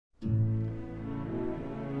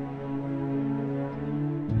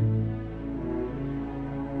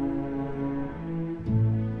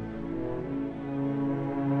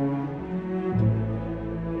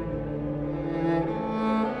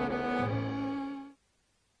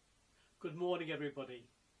morning, everybody.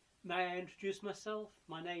 May I introduce myself?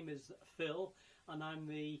 My name is Phil and I'm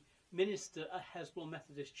the minister at Heswell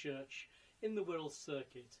Methodist Church in the Wirral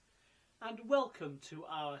Circuit. And welcome to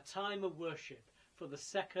our time of worship for the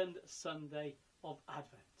second Sunday of Advent.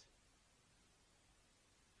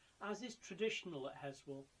 As is traditional at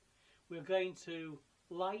Heswell, we're going to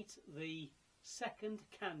light the second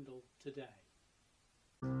candle today.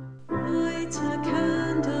 Light a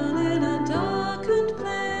candle in a darkened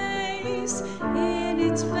place, in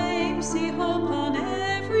its flames see hope on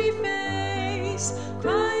every face.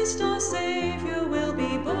 Christ our Saviour will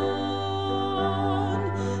be born,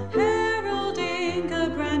 heralding a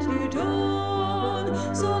brand new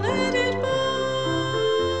dawn, so let it burn.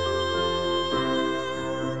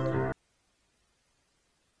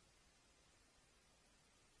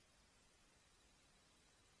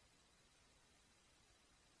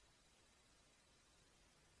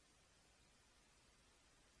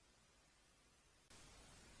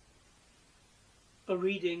 A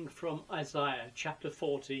reading from Isaiah chapter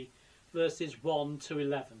 40, verses 1 to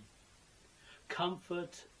 11.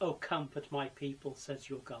 Comfort, O comfort my people, says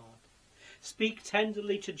your God. Speak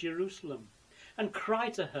tenderly to Jerusalem, and cry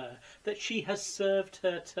to her that she has served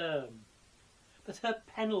her term, that her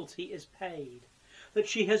penalty is paid, that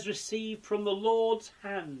she has received from the Lord's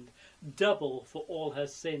hand double for all her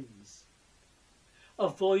sins. A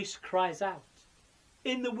voice cries out,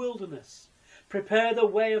 in the wilderness, prepare the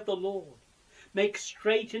way of the Lord. Make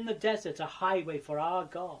straight in the desert a highway for our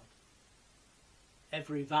God.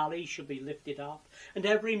 Every valley shall be lifted up, and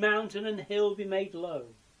every mountain and hill be made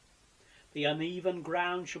low. The uneven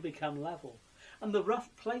ground shall become level, and the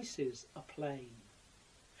rough places a plain.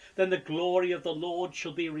 Then the glory of the Lord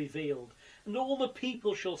shall be revealed, and all the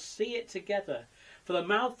people shall see it together, for the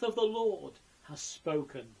mouth of the Lord has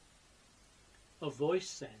spoken. A voice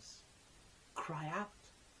says, cry out.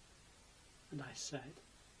 And I said,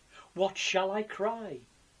 what shall I cry?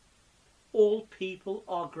 All people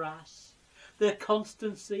are grass. Their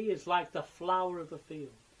constancy is like the flower of the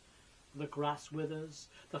field. The grass withers,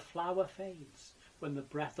 the flower fades, when the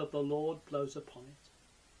breath of the Lord blows upon it.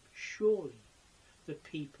 Surely the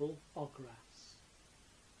people are grass.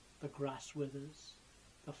 The grass withers,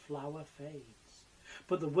 the flower fades,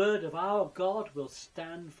 but the word of our God will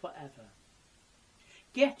stand forever.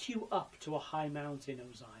 Get you up to a high mountain,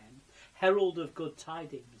 O Zion, herald of good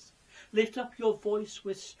tidings. Lift up your voice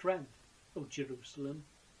with strength, O Jerusalem.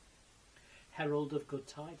 Herald of good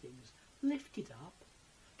tidings, lift it up.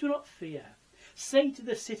 Do not fear. Say to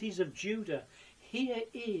the cities of Judah, here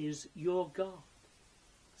is your God.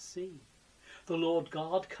 See, the Lord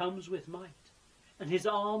God comes with might, and his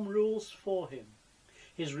arm rules for him.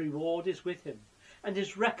 His reward is with him, and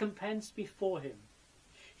his recompense before him.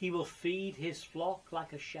 He will feed his flock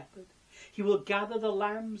like a shepherd. He will gather the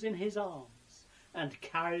lambs in his arms, and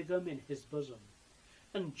carry them in his bosom,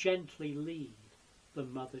 and gently lead the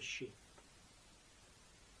mother sheep.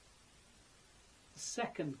 The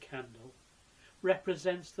second candle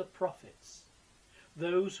represents the prophets,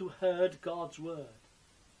 those who heard God's word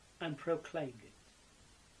and proclaimed it.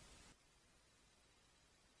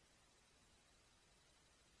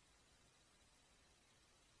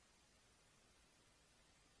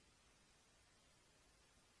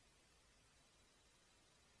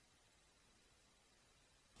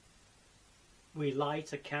 We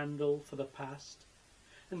light a candle for the past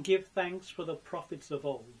and give thanks for the prophets of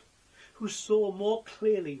old, who saw more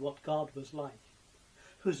clearly what God was like,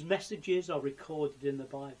 whose messages are recorded in the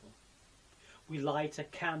Bible. We light a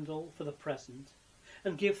candle for the present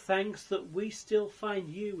and give thanks that we still find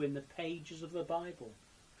you in the pages of the Bible,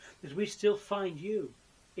 that we still find you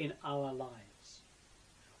in our lives.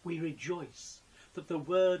 We rejoice that the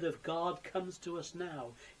word of God comes to us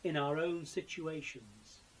now in our own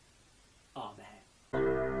situations. Amen.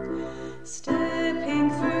 Stepping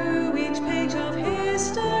through each page of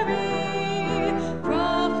history,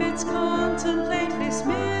 prophets contemplate this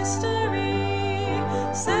mystery,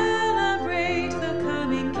 celebrate the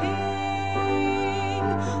coming King,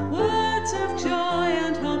 words of joy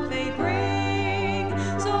and hope they bring,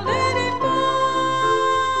 so let it burn.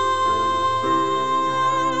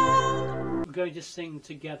 We're going to sing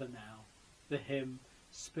together now the hymn,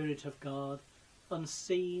 Spirit of God,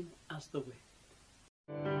 unseen as the wind.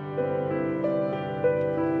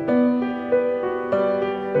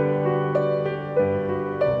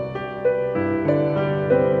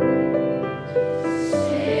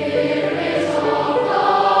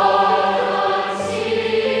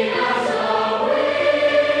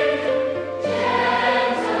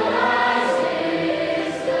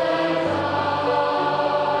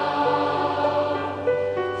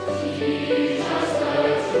 Jesus the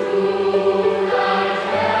true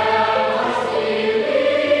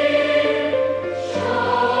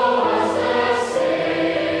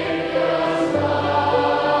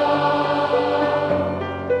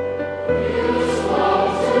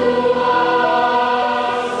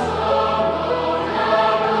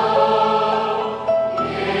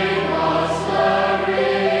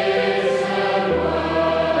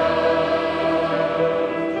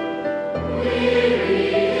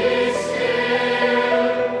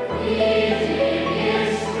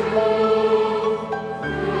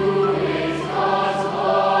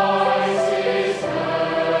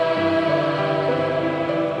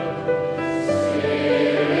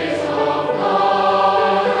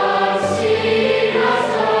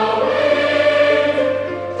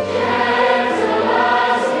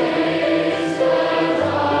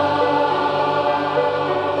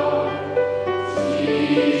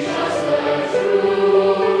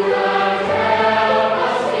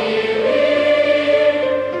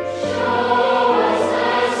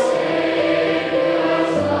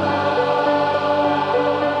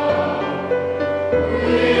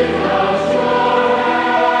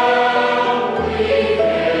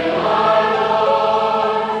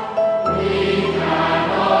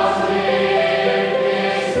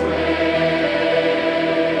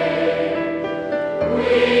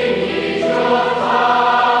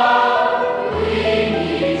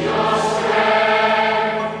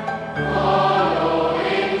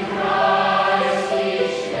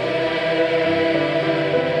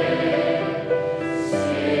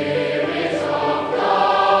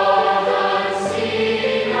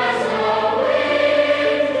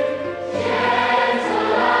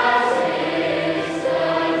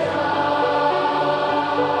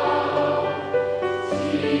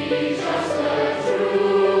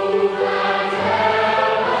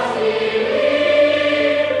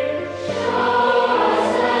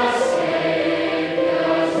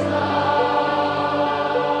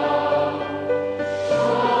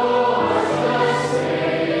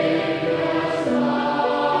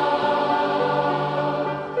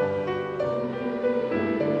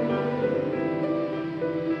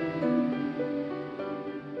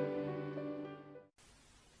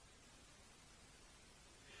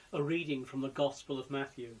reading from the Gospel of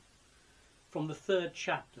Matthew, from the 3rd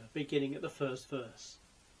chapter, beginning at the 1st verse.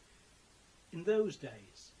 In those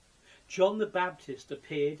days, John the Baptist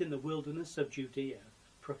appeared in the wilderness of Judea,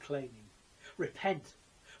 proclaiming, "Repent,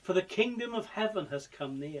 for the kingdom of heaven has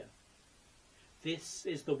come near." This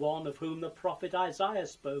is the one of whom the prophet Isaiah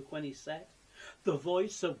spoke when he said, "The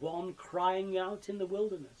voice of one crying out in the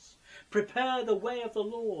wilderness, prepare the way of the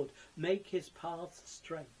Lord, make his paths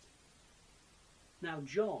straight." Now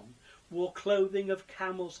John wore clothing of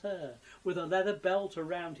camel's hair, with a leather belt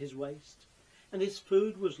around his waist, and his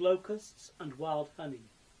food was locusts and wild honey.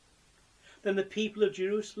 Then the people of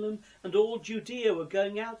Jerusalem and all Judea were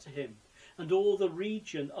going out to him, and all the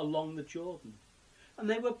region along the Jordan, and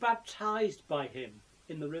they were baptized by him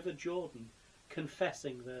in the river Jordan,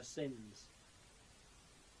 confessing their sins.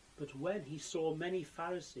 But when he saw many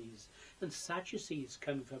Pharisees and Sadducees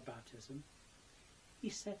coming for baptism,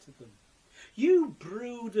 he said to them, "You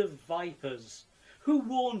brood of vipers, who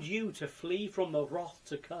warned you to flee from the wrath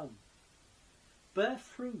to come? Bear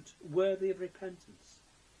fruit worthy of repentance.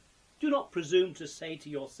 Do not presume to say to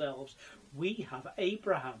yourselves, 'We have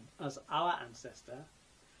Abraham as our ancestor.'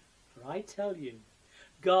 For I tell you,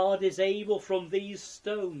 God is able from these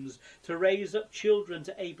stones to raise up children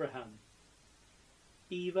to Abraham.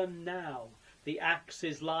 Even now the axe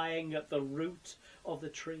is lying at the root of the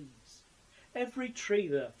trees. Every tree,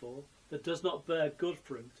 therefore, that does not bear good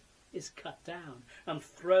fruit is cut down and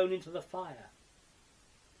thrown into the fire.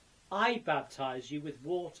 I baptize you with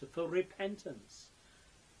water for repentance,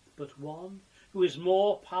 but one who is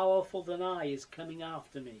more powerful than I is coming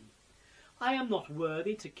after me. I am not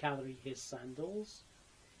worthy to carry his sandals.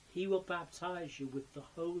 He will baptize you with the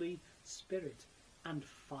Holy Spirit and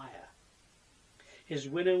fire. His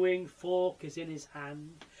winnowing fork is in his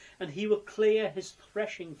hand, and he will clear his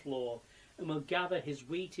threshing floor and will gather his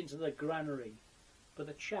wheat into the granary, but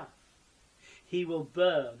the chaff he will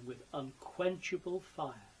burn with unquenchable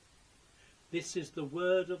fire." This is the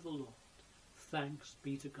word of the Lord. Thanks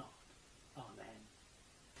be to God. Amen.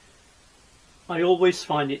 I always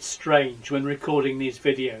find it strange when recording these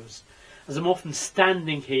videos, as I'm often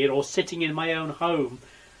standing here or sitting in my own home,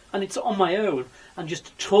 and it's on my own and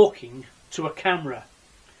just talking to a camera.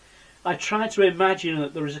 I try to imagine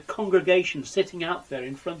that there is a congregation sitting out there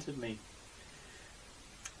in front of me.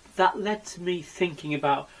 That led to me thinking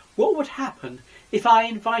about what would happen if I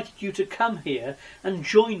invited you to come here and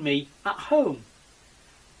join me at home.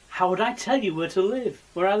 How would I tell you where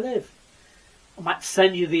I live? I might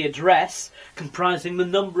send you the address comprising the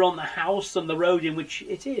number on the house and the road in which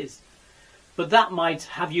it is. But that might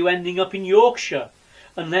have you ending up in Yorkshire,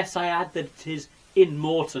 unless I add that it is in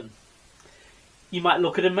Morton. You might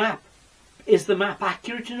look at a map. Is the map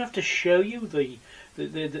accurate enough to show you the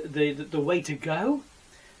way to go?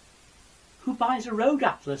 Who buys a road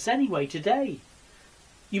atlas anyway today?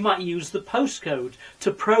 You might use the postcode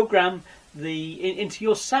to program into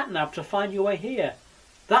your sat-nav to find your way here.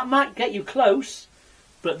 That might get you close,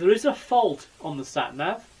 but there is a fault on the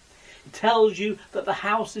sat-nav. It tells you that the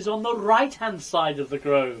house is on the right-hand side of the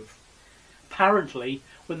grove. Apparently,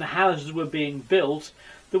 when the houses were being built,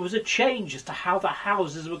 there was a change as to how the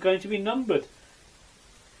houses were going to be numbered.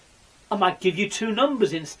 I might give you two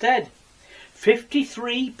numbers instead.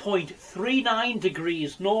 53.39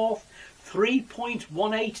 degrees north,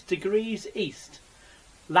 3.18 degrees east.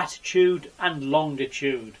 Latitude and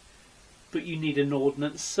longitude. But you need an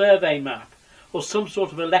Ordnance Survey map or some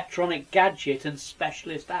sort of electronic gadget and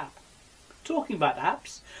specialist app. Talking about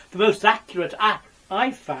apps, the most accurate app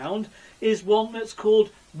I've found is one that's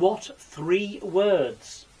called What 3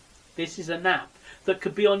 Words. This is an app that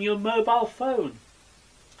could be on your mobile phone.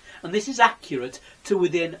 And this is accurate to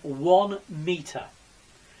within 1 metre.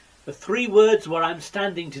 The 3 words where I'm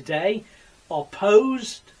standing today are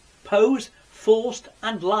pose, forced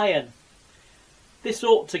and lion. This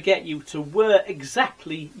ought to get you to where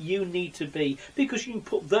exactly you need to be, because you can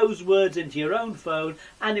put those words into your own phone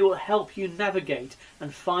and it will help you navigate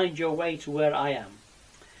and find your way to where I am.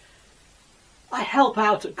 I help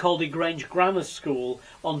out at Caldy Grange Grammar School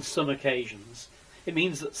on some occasions. It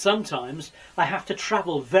means that sometimes I have to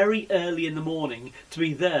travel very early in the morning to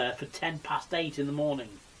be there for 8:10 in the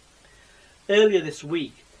morning. Earlier this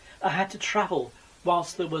week I had to travel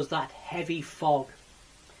whilst there was that heavy fog.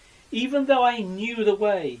 Even though I knew the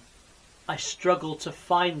way, I struggled to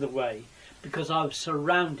find the way because I was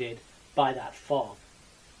surrounded by that fog.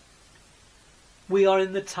 We are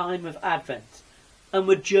in the time of Advent and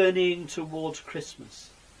we're journeying towards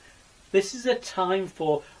Christmas. This is a time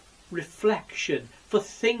for reflection, for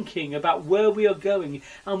thinking about where we are going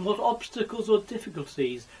and what obstacles or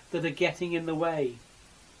difficulties that are getting in the way.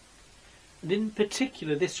 And in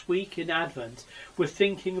particular this week in Advent, we're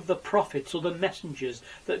thinking of the prophets or the messengers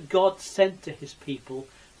that God sent to his people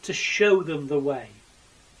to show them the way.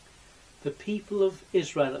 The people of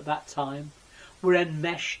Israel at that time were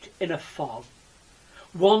enmeshed in a fog,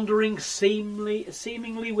 wandering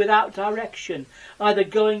seemingly without direction, either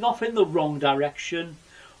going off in the wrong direction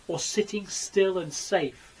or sitting still and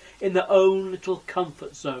safe in their own little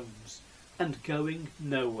comfort zones and going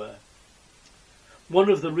nowhere. One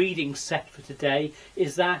of the readings set for today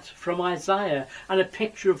is that from Isaiah and a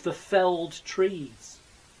picture of the felled trees.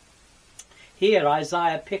 Here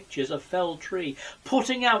Isaiah pictures a felled tree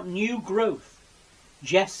putting out new growth.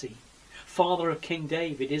 Jesse, father of King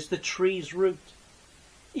David, is the tree's root.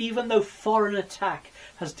 Even though foreign attack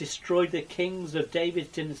has destroyed the kings of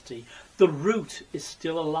David's dynasty, the root is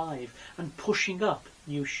still alive and pushing up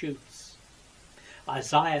new shoots.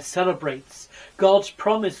 Isaiah celebrates God's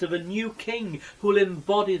promise of a new king who will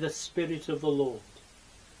embody the Spirit of the Lord.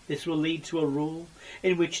 This will lead to a rule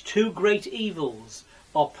in which two great evils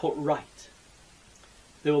are put right.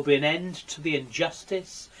 There will be an end to the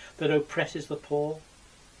injustice that oppresses the poor.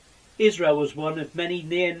 Israel was one of many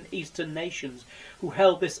Near Eastern nations who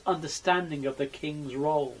held this understanding of the king's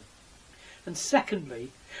role. And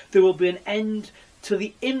secondly, there will be an end to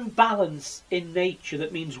the imbalance in nature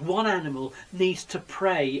that means one animal needs to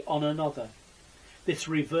prey on another. This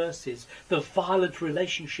reverses the violent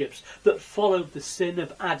relationships that followed the sin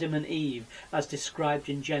of Adam and Eve as described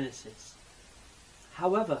in Genesis.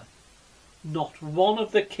 However, not one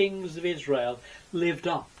of the kings of Israel lived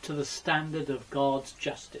up to the standard of God's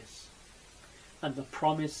justice, and the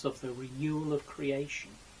promise of the renewal of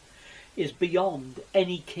creation is beyond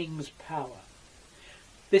any king's power.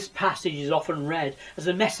 This passage is often read as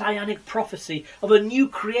a messianic prophecy of a new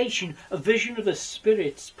creation, a vision of the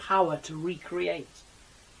Spirit's power to recreate.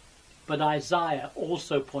 But Isaiah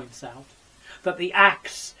also points out that the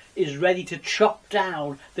axe is ready to chop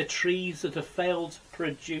down the trees that have failed to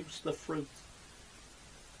produce the fruit.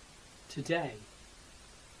 Today,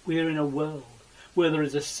 we are in a world where there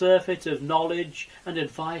is a surfeit of knowledge and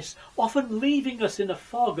advice, often leaving us in a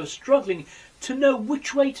fog of struggling to know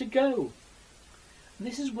which way to go. And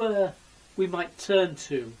this is where we might turn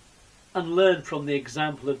to and learn from the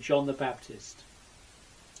example of John the Baptist.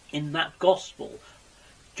 In that gospel,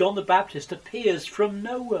 John the Baptist appears from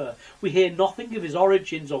nowhere. We hear nothing of his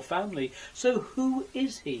origins or family. So who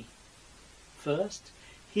is he? First,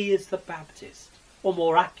 he is the Baptist, or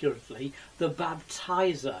more accurately, the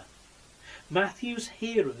baptizer. Matthew's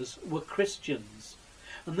hearers were Christians,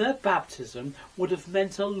 and their baptism would have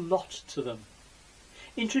meant a lot to them.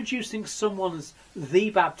 Introducing someone as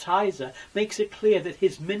the baptizer makes it clear that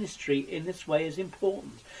his ministry in this way is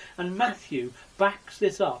important, and Matthew backs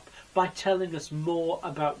this up by telling us more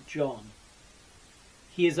about John.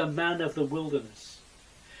 He is a man of the wilderness.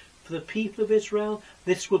 For the people of Israel,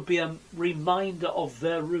 this would be a reminder of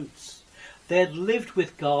their roots. They had lived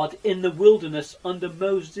with God in the wilderness under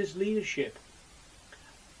Moses' leadership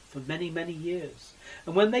for many, many years.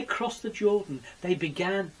 And when they crossed the Jordan, they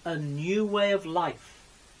began a new way of life.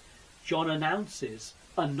 John announces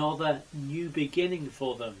another new beginning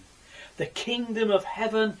for them. The kingdom of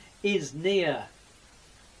heaven is near.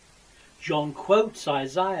 John quotes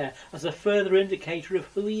Isaiah as a further indicator of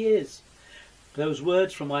who he is. Those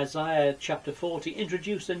words from Isaiah chapter 40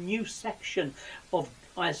 introduce a new section of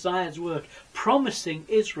Isaiah's work, promising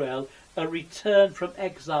Israel a return from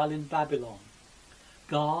exile in Babylon.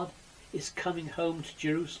 God is coming home to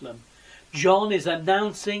Jerusalem. John is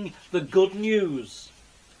announcing the good news.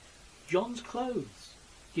 John's clothes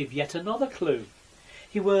give yet another clue.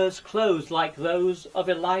 He wears clothes like those of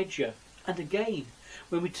Elijah. And again,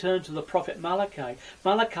 when we turn to the prophet Malachi,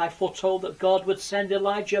 Malachi foretold that God would send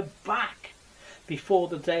Elijah back before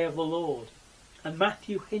the day of the Lord. And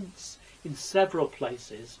Matthew hints in several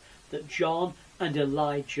places that John and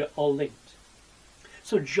Elijah are linked.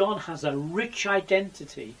 So John has a rich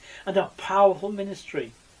identity and a powerful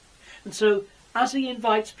ministry. And so as he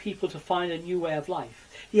invites people to find a new way of life,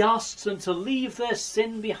 he asks them to leave their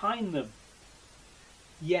sin behind them.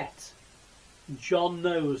 Yet, John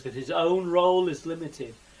knows that his own role is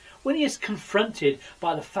limited. When he is confronted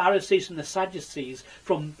by the Pharisees and the Sadducees,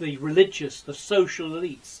 from the religious, the social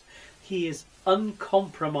elites, he is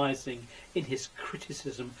uncompromising in his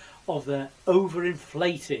criticism of their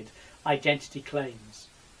overinflated identity claims.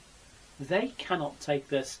 They cannot take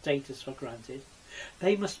their status for granted.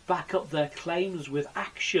 They must back up their claims with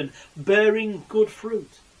action, bearing good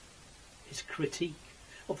fruit. His critique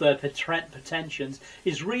of their pretensions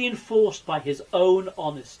is reinforced by his own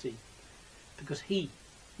honesty, because he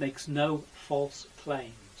makes no false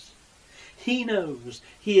claims. He knows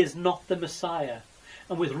he is not the Messiah,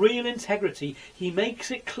 and with real integrity he makes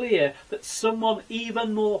it clear that someone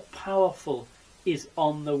even more powerful is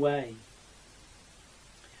on the way.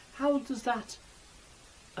 How does that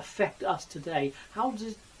affect us today? How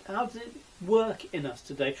does it work in us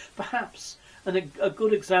today? Perhaps a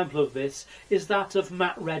good example of this is that of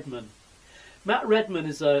Matt Redman. Matt Redman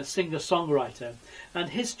is a singer-songwriter,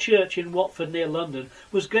 and his church in Watford near London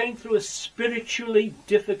was going through a spiritually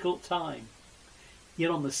difficult time.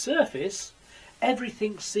 Yet on the surface,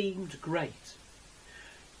 everything seemed great.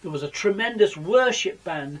 There was a tremendous worship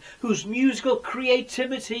band whose musical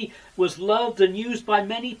creativity was loved and used by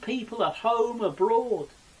many people at home, abroad.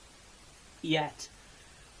 Yet,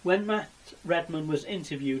 when Matt Redman was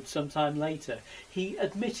interviewed some time later, he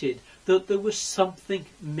admitted that there was something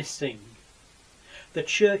missing. The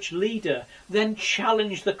church leader then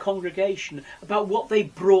challenged the congregation about what they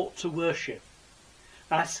brought to worship,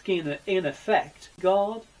 asking in effect,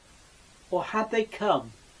 God, or had they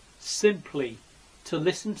come simply to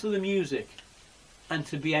listen to the music and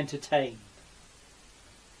to be entertained?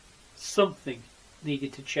 Something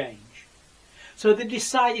needed to change. So they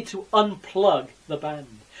decided to unplug the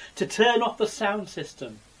band, to turn off the sound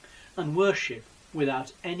system and worship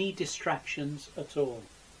without any distractions at all.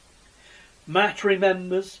 Matt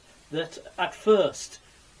remembers that at first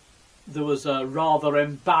there was a rather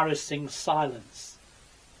embarrassing silence,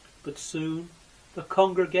 but soon the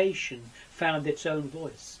congregation found its own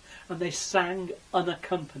voice and they sang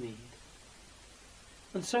unaccompanied.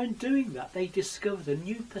 And so in doing that, they discovered a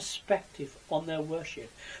new perspective on their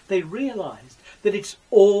worship. They realised that it's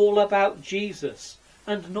all about Jesus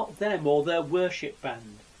and not them or their worship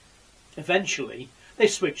band. Eventually, they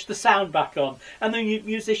switched the sound back on and the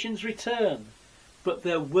musicians returned, but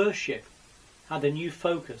their worship had a new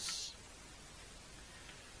focus.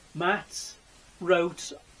 Matt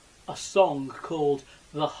wrote a song called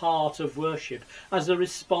The Heart of Worship as a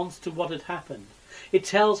response to what had happened. It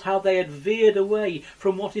tells how they had veered away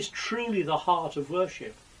from what is truly the heart of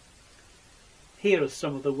worship. Here are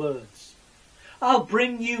some of the words. I'll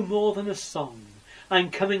bring you more than a song. I'm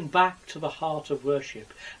coming back to the heart of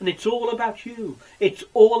worship. And it's all about you. It's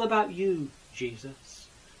all about you, Jesus.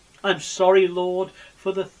 I'm sorry, Lord,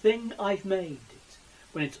 for the thing I've made it.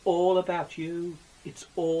 When it's all about you, it's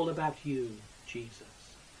all about you, Jesus.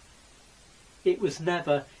 It was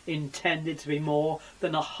never intended to be more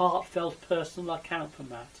than a heartfelt personal account for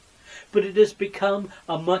Matt, but it has become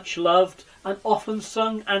a much loved and often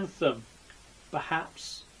sung anthem,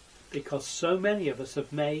 perhaps because so many of us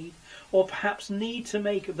have made, or perhaps need to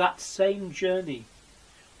make, that same journey.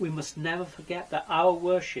 We must never forget that our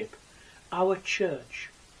worship, our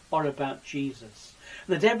church, are about Jesus,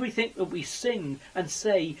 and that everything that we sing and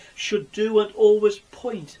say should do and always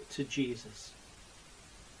point to Jesus.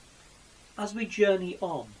 As we journey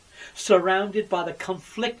on, surrounded by the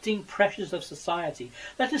conflicting pressures of society,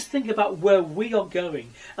 let us think about where we are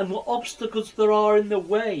going and what obstacles there are in the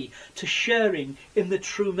way to sharing in the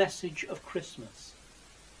true message of Christmas.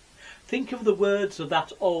 Think of the words of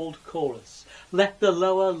that old chorus, let the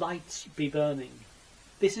lower lights be burning.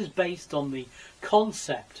 This is based on the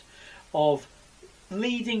concept of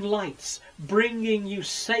leading lights, bringing you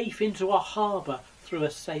safe into a harbour through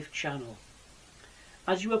a safe channel.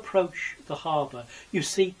 As you approach the harbour, you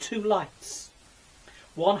see two lights,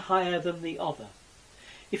 one higher than the other.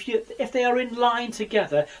 If they are in line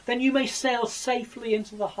together, then you may sail safely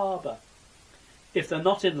into the harbour. If they're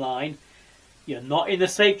not in line, you're not in a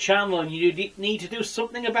safe channel and you need to do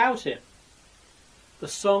something about it. The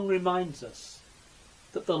song reminds us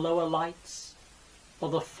that the lower lights are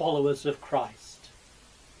the followers of Christ,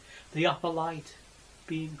 the upper light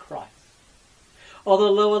being Christ. Are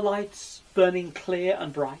the lower lights burning clear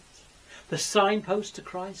and bright, the signpost to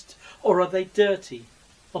Christ, or are they dirty,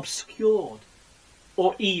 obscured,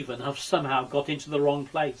 or even have somehow got into the wrong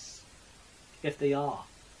place? If they are,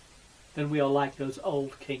 then we are like those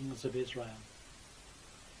old kings of Israel.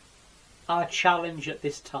 Our challenge at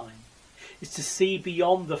this time is to see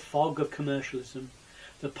beyond the fog of commercialism,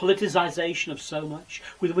 the politicisation of so much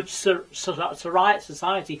with which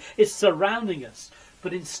society is surrounding us,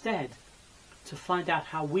 but instead to find out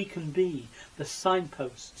how we can be the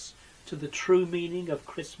signposts to the true meaning of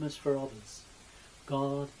Christmas for others.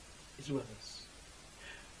 God is with us.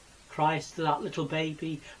 Christ, that little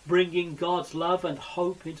baby, bringing God's love and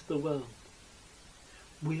hope into the world.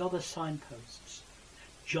 We are the signposts,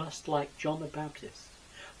 just like John the Baptist,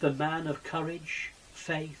 the man of courage,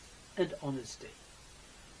 faith and honesty.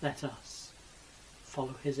 Let us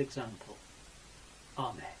follow his example.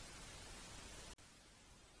 Amen.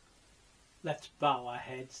 Let's bow our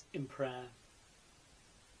heads in prayer.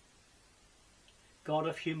 God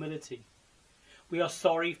of humility, we are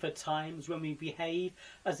sorry for times when we behave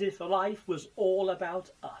as if life was all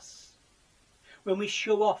about us, when we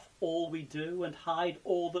show off all we do and hide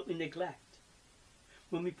all that we neglect,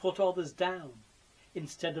 when we put others down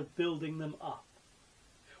instead of building them up,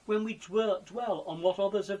 when we dwell on what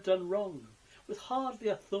others have done wrong with hardly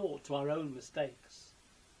a thought to our own mistakes.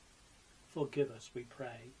 Forgive us, we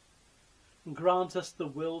pray, and grant us the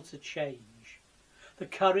will to change, the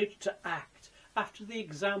courage to act after the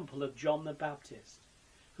example of John the Baptist,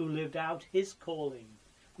 who lived out his calling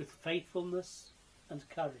with faithfulness and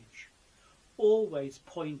courage, always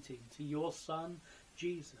pointing to your Son,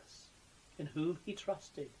 Jesus, in whom he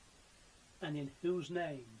trusted, and in whose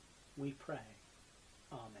name we pray.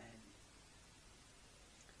 Amen.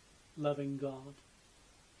 Loving God,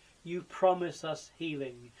 you promise us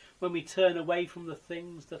healing when we turn away from the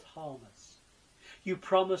things that harm us. You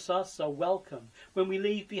promise us a welcome when we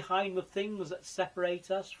leave behind the things that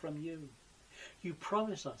separate us from you. You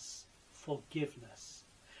promise us forgiveness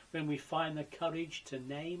when we find the courage to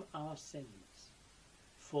name our sins.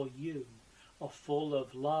 For you are full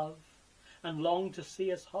of love and long to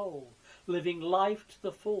see us whole, living life to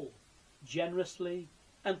the full, generously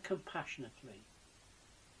and compassionately.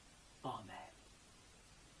 Amen.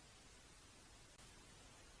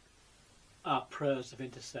 Our prayers of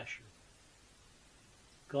intercession.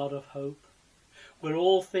 God of hope, where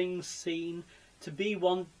all things seem to be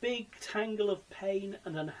one big tangle of pain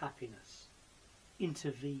and unhappiness,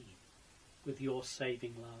 intervene with your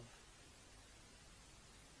saving love.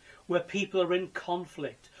 Where people are in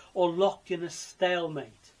conflict or locked in a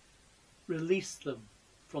stalemate, release them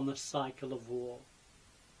from the cycle of war.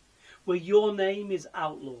 Where your name is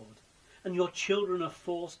outlawed and your children are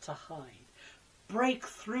forced to hide, break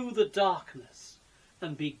through the darkness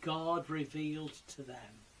and be God revealed to them.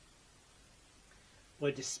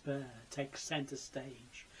 Where despair takes centre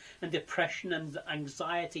stage and depression and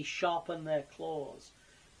anxiety sharpen their claws,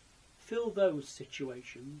 fill those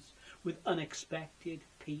situations with unexpected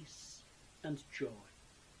peace and joy.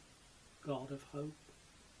 God of hope,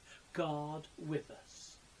 God with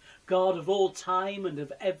us, God of all time and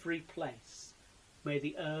of every place, may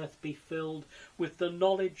the earth be filled with the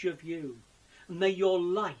knowledge of you, and may your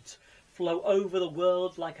light flow over the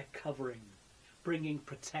world like a covering, bringing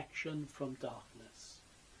protection from darkness,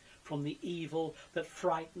 from the evil that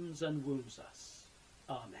frightens and wounds us.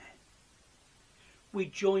 Amen. We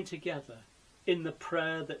join together in the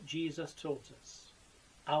prayer that Jesus taught us.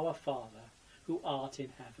 Our Father, who art in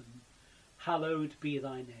heaven, hallowed be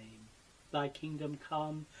thy name. Thy kingdom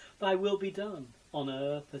come, thy will be done, on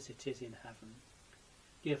earth as it is in heaven.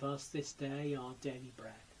 Give us this day our daily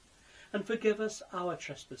bread, and forgive us our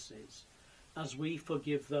trespasses, as we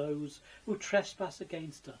forgive those who trespass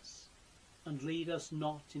against us. And lead us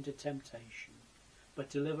not into temptation, but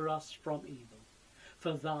deliver us from evil.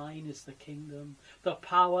 For thine is the kingdom, the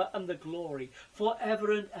power and the glory, for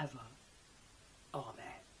ever and ever. Amen.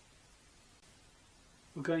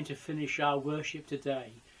 We're going to finish our worship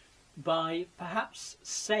today by perhaps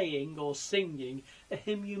saying or singing a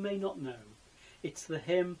hymn you may not know. It's the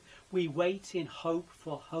hymn, We Wait in Hope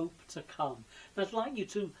for Hope to Come. And I'd like you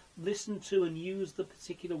to listen to and use the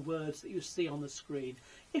particular words that you see on the screen.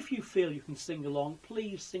 If you feel you can sing along,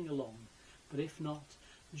 please sing along. But if not,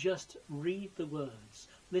 just read the words,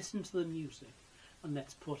 listen to the music, and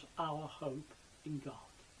let's put our hope in God.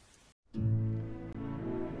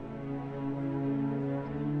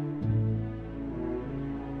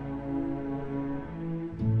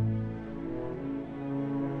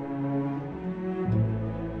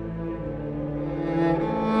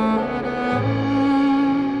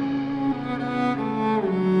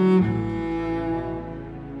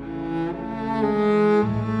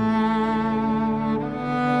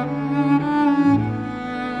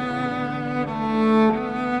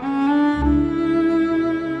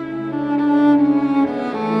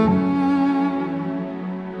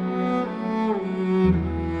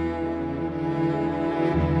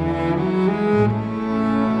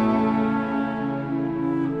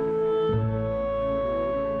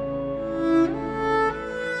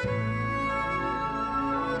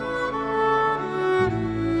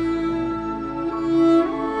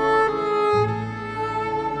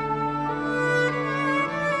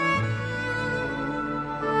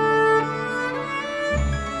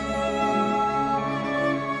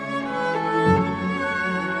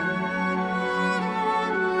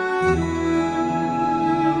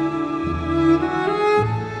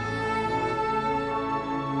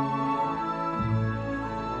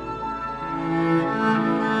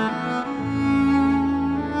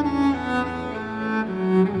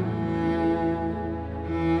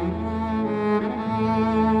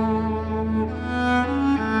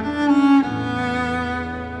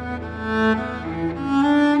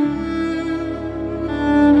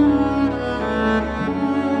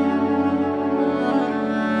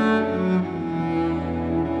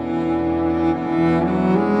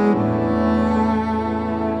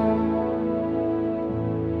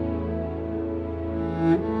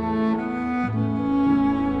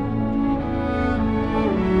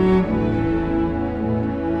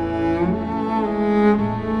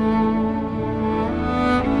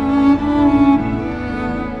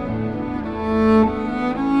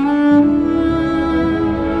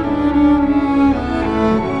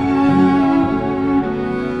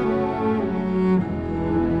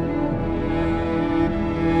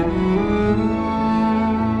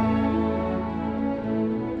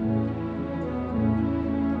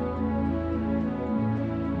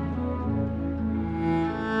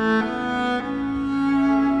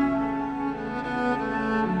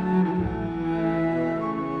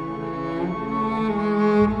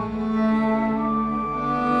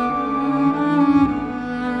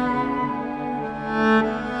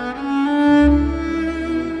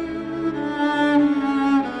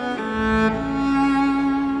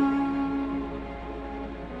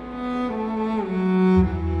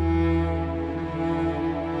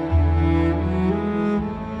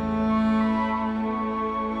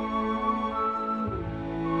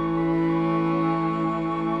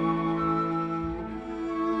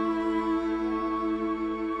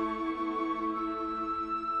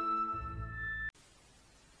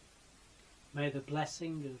 May the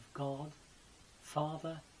blessing of God,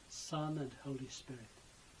 Father, Son and Holy Spirit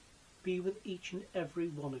be with each and every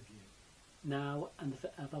one of you, now and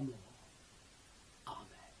forevermore. Amen.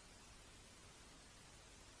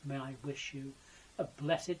 May I wish you a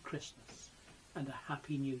blessed Christmas and a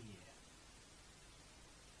happy New Year.